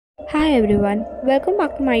Hi everyone, welcome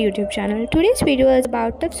back to my YouTube channel. Today's video is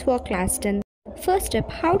about tips for class 10. First tip,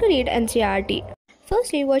 how to read NCERT.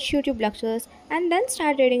 Firstly, watch YouTube lectures and then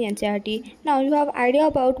start reading NCERT. Now you have idea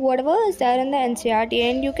about whatever is there in the NCERT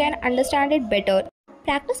and you can understand it better.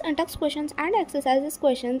 Practice in-text questions and exercises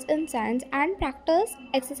questions in science, and practice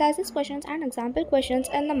exercises questions and example questions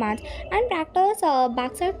in the math, and practice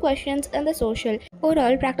backside questions in the social.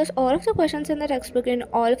 Overall, practice all of the questions in the textbook in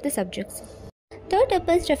all of the subjects. Third tip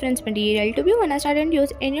is reference material. To be honest, I didn't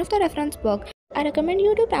use any of the reference book. I recommend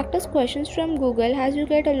you to practice questions from Google, as you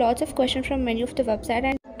get lots of questions from many of the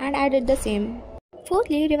websites, and I did the same.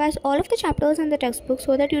 Fourthly, revise all of the chapters in the textbook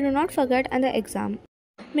so that you do not forget in the exam.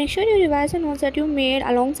 Make sure you revise the notes that you made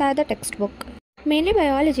alongside the textbook. Mainly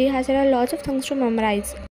biology, as there are lots of things to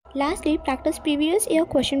memorize. Lastly, practice previous year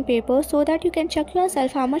question papers so that you can check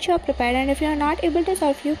yourself how much you are prepared, and if you are not able to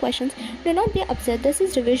solve few questions, do not be upset. This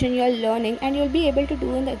is revision you are learning and you will be able to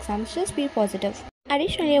do in the exams. Just be positive.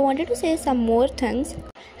 Additionally, I wanted to say some more things.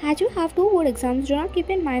 As you have 2 board exams, do not keep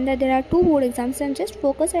in mind that there are 2 board exams and just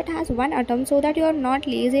focus it as one attempt so that you are not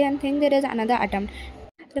lazy and think there is another attempt.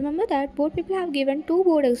 Remember that board people have given 2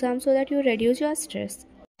 board exams so that you reduce your stress.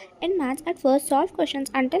 In maths, at first solve questions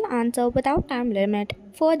until answer without time limit.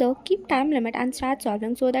 Further, keep time limit and start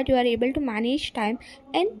solving so that you are able to manage time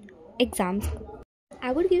in exams.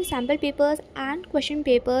 I would give sample papers and question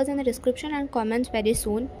papers in the description and comments very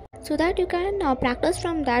soon so that you can practice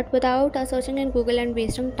from that without searching in Google and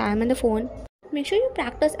wasting time on the phone. Make sure you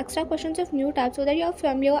practice extra questions of new types so that you are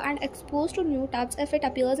familiar and exposed to new types if it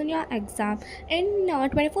appears in your exam. In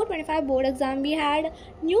 24-25 board exam, we had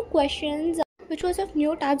new questions which was of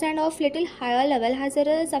new types and of little higher level, as there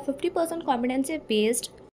is a 50% competency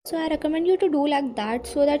based. So I recommend you to do like that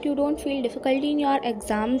so that you don't feel difficulty in your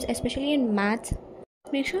exams, especially in maths.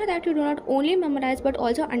 Make sure that you do not only memorize but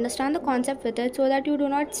also understand the concept with it so that you do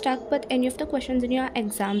not stuck with any of the questions in your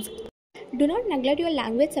exams. Do not neglect your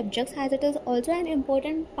language subjects, as it is also an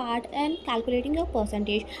important part in calculating your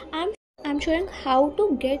percentage. I'm showing how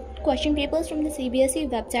to get question papers from the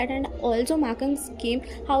CBSE website and also marking scheme,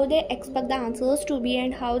 how they expect the answers to be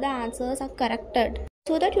and how the answers are corrected,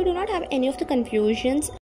 so that you do not have any of the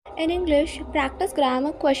confusions. In English, practice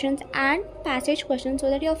grammar questions and passage questions so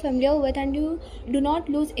that you are familiar with and you do not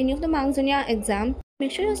lose any of the marks in your exam.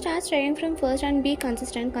 Make sure you start studying from first and be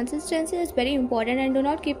consistent. Consistency is very important, and do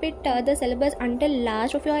not keep it the syllabus until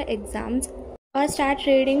last of your exams, or start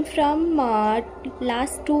reading from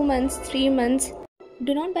last 2 months, 3 months.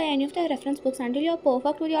 Do not buy any of the reference books until you are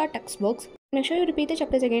perfect with your textbooks. Make sure you repeat the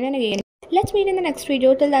chapters again and again. Let's meet in the next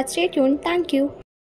video. Till that, stay tuned. Thank you.